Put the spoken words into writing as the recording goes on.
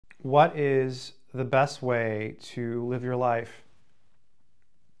What is the best way to live your life?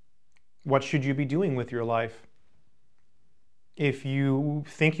 What should you be doing with your life? If you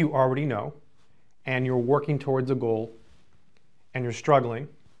think you already know and you're working towards a goal and you're struggling,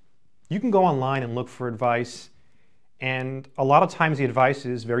 you can go online and look for advice. And a lot of times the advice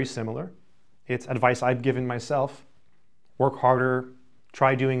is very similar. It's advice I've given myself. Work harder,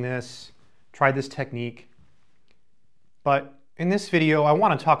 try doing this, try this technique. But in this video, I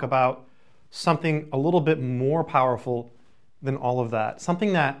want to talk about something a little bit more powerful than all of that.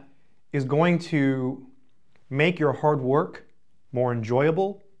 Something that is going to make your hard work more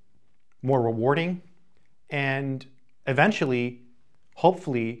enjoyable, more rewarding, and eventually,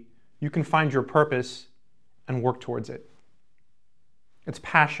 hopefully, you can find your purpose and work towards it. It's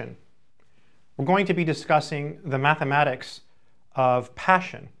passion. We're going to be discussing the mathematics of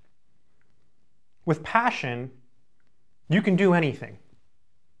passion. With passion, you can do anything,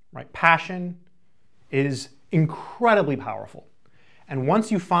 right? Passion is incredibly powerful. And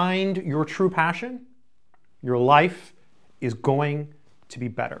once you find your true passion, your life is going to be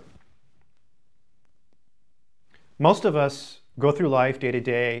better. Most of us go through life day to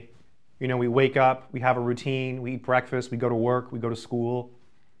day. You know, we wake up, we have a routine, we eat breakfast, we go to work, we go to school,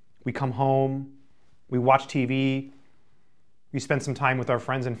 we come home, we watch TV, we spend some time with our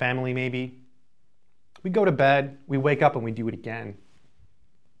friends and family maybe. We go to bed, we wake up and we do it again.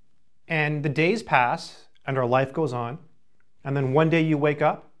 And the days pass and our life goes on. And then one day you wake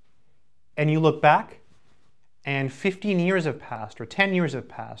up and you look back and 15 years have passed, or 10 years have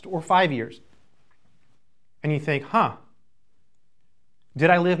passed, or 5 years. And you think, did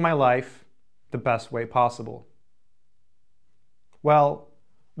I live my life the best way possible? Well,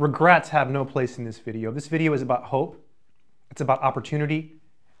 regrets have no place in this video. This video is about hope, it's about opportunity,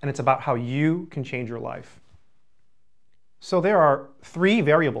 and it's about how you can change your life. So there are 3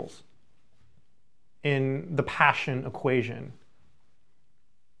 variables in the passion equation.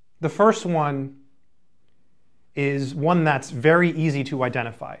 The first one is one that's very easy to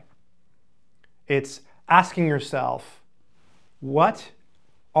identify. It's asking yourself, what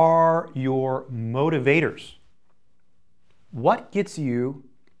are your motivators? What gets you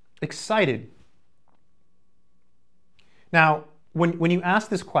excited? Now, when you ask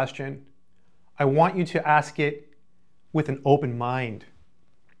this question, I want you to ask it with an open mind.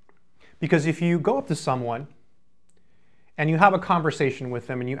 Because if you go up to someone and you have a conversation with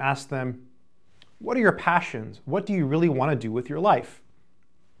them and you ask them, what are your passions? What do you really want to do with your life?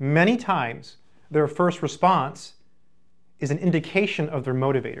 Many times, their first response is an indication of their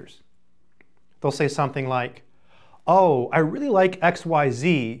motivators. They'll say something like, oh, I really like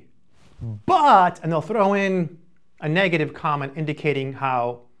XYZ, but, and they'll throw in a negative comment indicating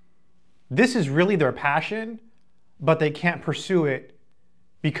how this is really their passion, but they can't pursue it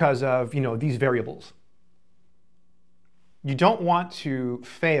because of, these variables. You don't want to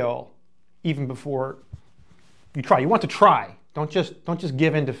fail even before you try. You want to try. Don't just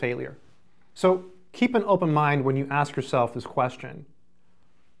give in to failure. So keep an open mind when you ask yourself this question.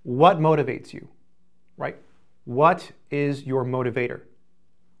 What motivates you, right? What is your motivator?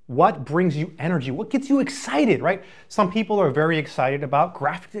 What brings you energy? What gets you excited, right? Some people are very excited about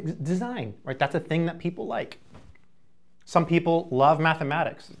graphic design, right? That's a thing that people like. Some people love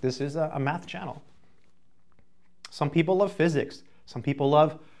mathematics. This is a math channel. Some people love physics. Some people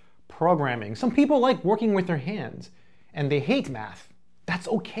love programming. Some people like working with their hands and they hate math. That's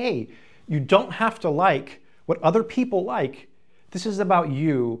okay. You don't have to like what other people like. This is about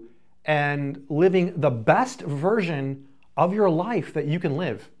you and living the best version of your life that you can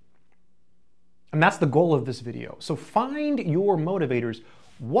live. And that's the goal of this video. So find your motivators.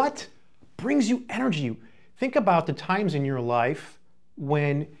 What brings you energy? Think about the times in your life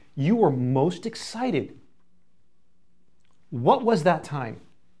when you were most excited. What was that time?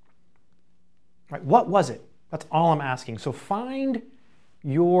 Right? What was it? That's all I'm asking. So find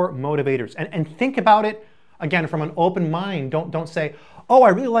your motivators and think about it, again, from an open mind. Don't say, oh, I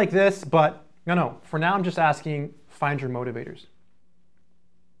really like this, but no. For now, I'm just asking, find your motivators.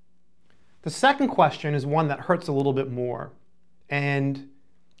 The second question is one that hurts a little bit more, and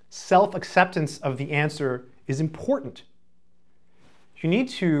self-acceptance of the answer is important. You need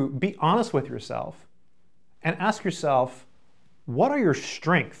to be honest with yourself and ask yourself, what are your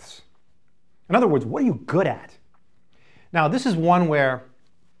strengths? In other words, what are you good at? Now, this is one where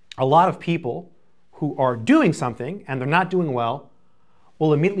a lot of people who are doing something and they're not doing well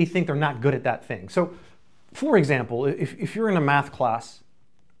will immediately think they're not good at that thing. So, for example, if you're in a math class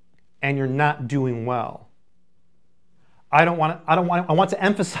and you're not doing well, I want to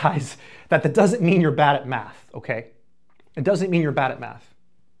emphasize that doesn't mean you're bad at math, okay? It doesn't mean you're bad at math.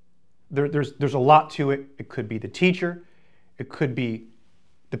 there's a lot to it. It could be the teacher. It could be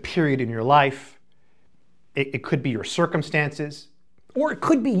the period in your life. It could be your circumstances. Or it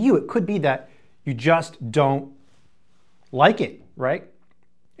could be you. It could be that you just don't like it, right?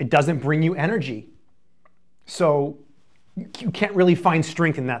 It doesn't bring you energy. So you can't really find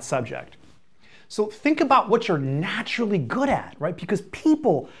strength in that subject. So think about what you're naturally good at, right? Because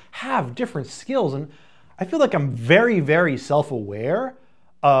people have different skills. And I feel like I'm very, very self-aware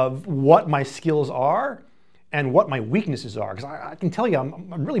of what my skills are and what my weaknesses are. Because I can tell you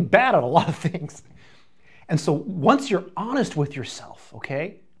I'm really bad at a lot of things. And so once you're honest with yourself,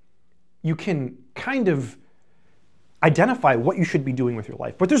 okay, you can kind of identify what you should be doing with your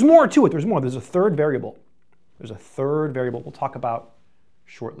life. But there's more to it. There's more. There's a third variable. There's a third variable we'll talk about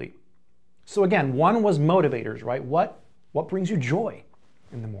shortly. So again, one was motivators, right? What brings you joy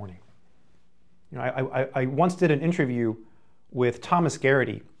in the morning? You know, I once did an interview with Thomas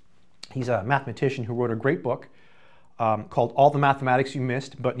Garrity. He's a mathematician who wrote a great book called All the Mathematics You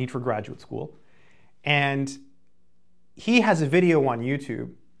Missed But Need for Graduate School. And he has a video on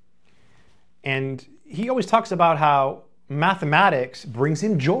YouTube. And he always talks about how mathematics brings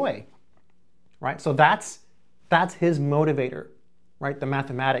him joy, right? So that's his motivator, right? The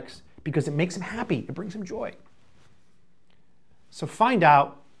mathematics, because it makes him happy. It brings him joy. So find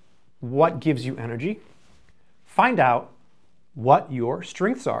out what gives you energy. Find out what your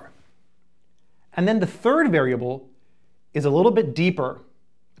strengths are. And then the third variable is a little bit deeper.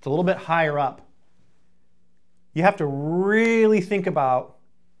 It's a little bit higher up. You have to really think about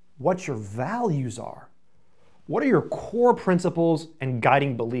what your values are. What are your core principles and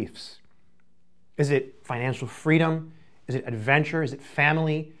guiding beliefs? Is it financial freedom? Is it adventure? Is it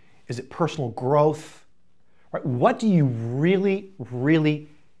family? Is it personal growth? Right? What do you really, really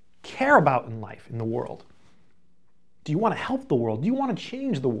care about in life, in the world? Do you want to help the world? Do you want to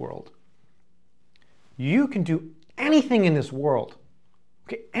change the world? You can do anything in this world.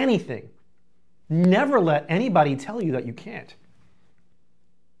 Okay, anything. Never let anybody tell you that you can't.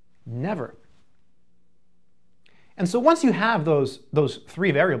 Never. And so once you have those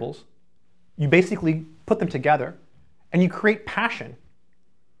three variables, you basically put them together and you create passion.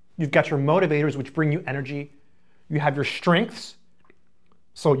 You've got your motivators, which bring you energy. You have your strengths,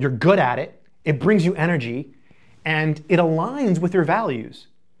 so you're good at it. It brings you energy, and it aligns with your values.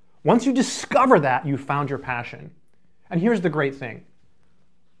 Once you discover that, you've found your passion. And here's the great thing.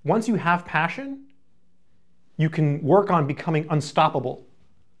 Once you have passion, you can work on becoming unstoppable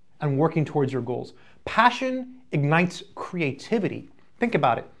and working towards your goals. Passion ignites creativity. Think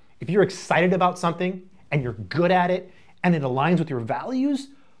about it. If you're excited about something and you're good at it and it aligns with your values,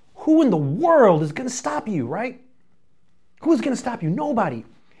 who in the world is going to stop you, right? Who's going to stop you? Nobody.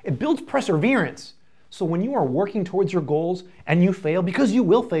 It builds perseverance. So when you are working towards your goals and you fail, because you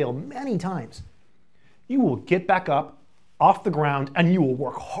will fail many times, you will get back up off the ground and you will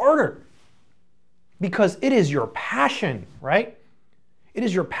work harder because it is your passion, right? It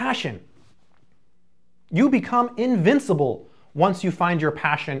is your passion. You become invincible once you find your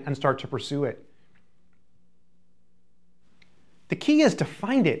passion and start to pursue it. The key is to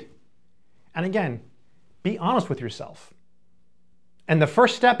find it. And again, be honest with yourself. And the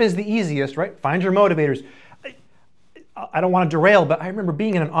first step is the easiest, right? Find your motivators. I don't want to derail, but I remember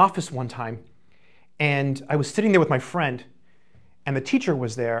being in an office one time, and I was sitting there with my friend, and the teacher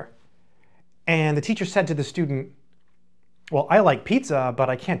was there, and the teacher said to the student, "Well, I like pizza, but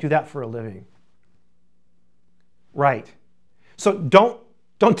I can't do that for a living." Right. So don't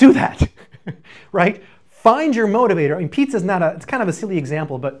do that, right? Find your motivator. I mean, pizza's it's kind of a silly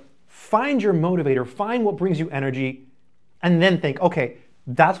example, but find your motivator, find what brings you energy, and then think, okay,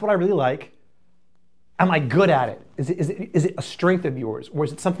 that's what I really like. Am I good at it? Is it a strength of yours? Or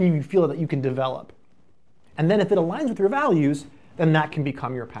is it something you feel that you can develop? And then if it aligns with your values, then that can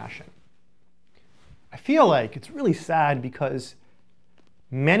become your passion. I feel like it's really sad because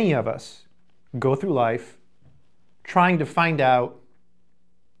many of us go through life trying to find out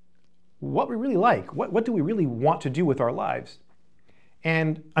what we really like. What do we really want to do with our lives?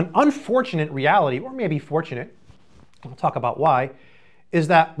 And an unfortunate reality, or maybe fortunate, I'll talk about why, is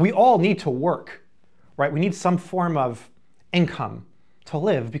that we all need to work, right? We need some form of income to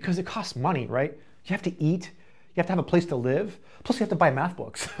live because it costs money, right? You have to eat, you have to have a place to live, plus you have to buy math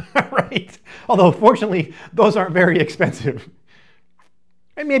books, right? Although fortunately, those aren't very expensive.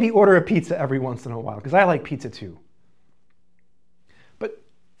 And maybe order a pizza every once in a while, because I like pizza too. But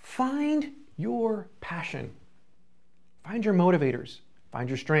find your passion. Find your motivators, find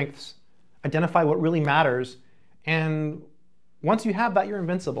your strengths, identify what really matters, and once you have that, you're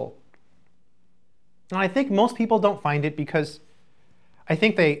invincible. And I think most people don't find it because I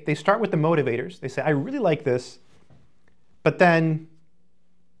think they start with the motivators. They say, I really like this, but then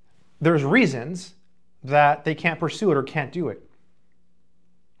there's reasons that they can't pursue it or can't do it.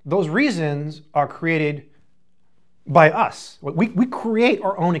 Those reasons are created by us. We create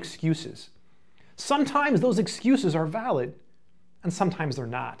our own excuses. Sometimes those excuses are valid, and sometimes they're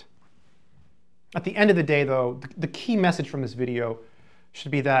not. At the end of the day, though, the key message from this video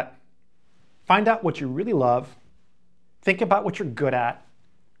should be that find out what you really love, think about what you're good at,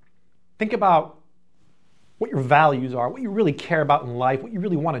 think about what your values are, what you really care about in life, what you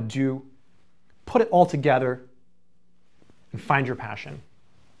really want to do, put it all together, and find your passion.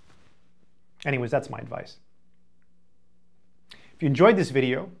 Anyways, that's my advice. If you enjoyed this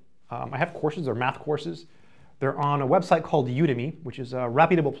video, I have courses, they're math courses. They're on a website called Udemy, which is a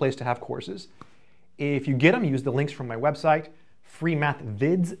reputable place to have courses. If you get them, use the links from my website,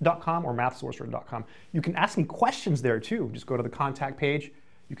 freemathvids.com or mathsorcerer.com. You can ask me questions there too. Just go to the contact page.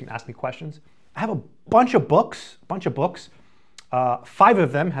 You can ask me questions. I have a bunch of books, 5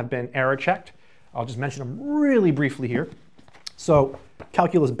 of them have been error checked. I'll just mention them really briefly here. So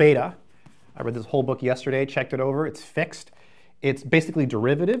Calculus Beta, I read this whole book yesterday, checked it over, it's fixed. It's basically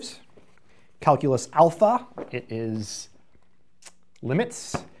derivatives. Calculus Alpha, it is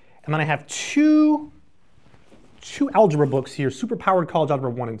limits. And then I have two algebra books here, Superpowered College Algebra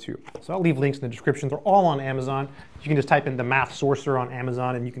 1 and 2. So I'll leave links in the description. They're all on Amazon. You can just type in the Math Sorcerer on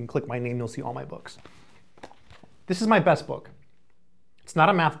Amazon and you can click my name, you'll see all my books. This is my best book. It's not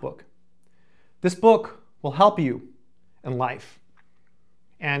a math book. This book will help you in life.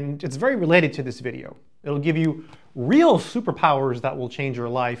 And it's very related to this video. It'll give you real superpowers that will change your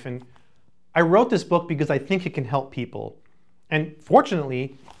life. And I wrote this book because I think it can help people. And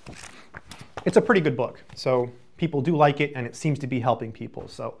fortunately, it's a pretty good book. So people do like it and it seems to be helping people.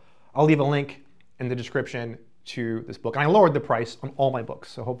 So I'll leave a link in the description to this book. And I lowered the price on all my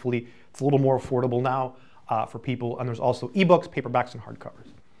books. So hopefully it's a little more affordable now for people. And there's also ebooks, paperbacks, and hardcovers.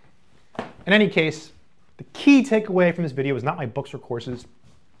 In any case, the key takeaway from this video is not my books or courses.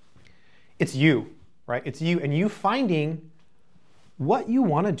 It's you, right? It's you and you finding what you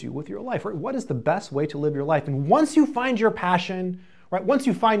want to do with your life, right? What is the best way to live your life? And once you find your passion, right? Once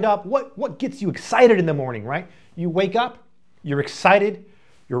you find out what gets you excited in the morning, right? You wake up, you're excited,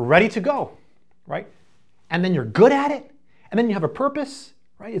 you're ready to go, right? And then you're good at it, and then you have a purpose,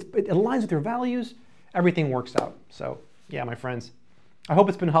 right? It aligns with your values, everything works out. So yeah, my friends, I hope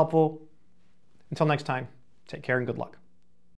it's been helpful. Until next time, take care and good luck.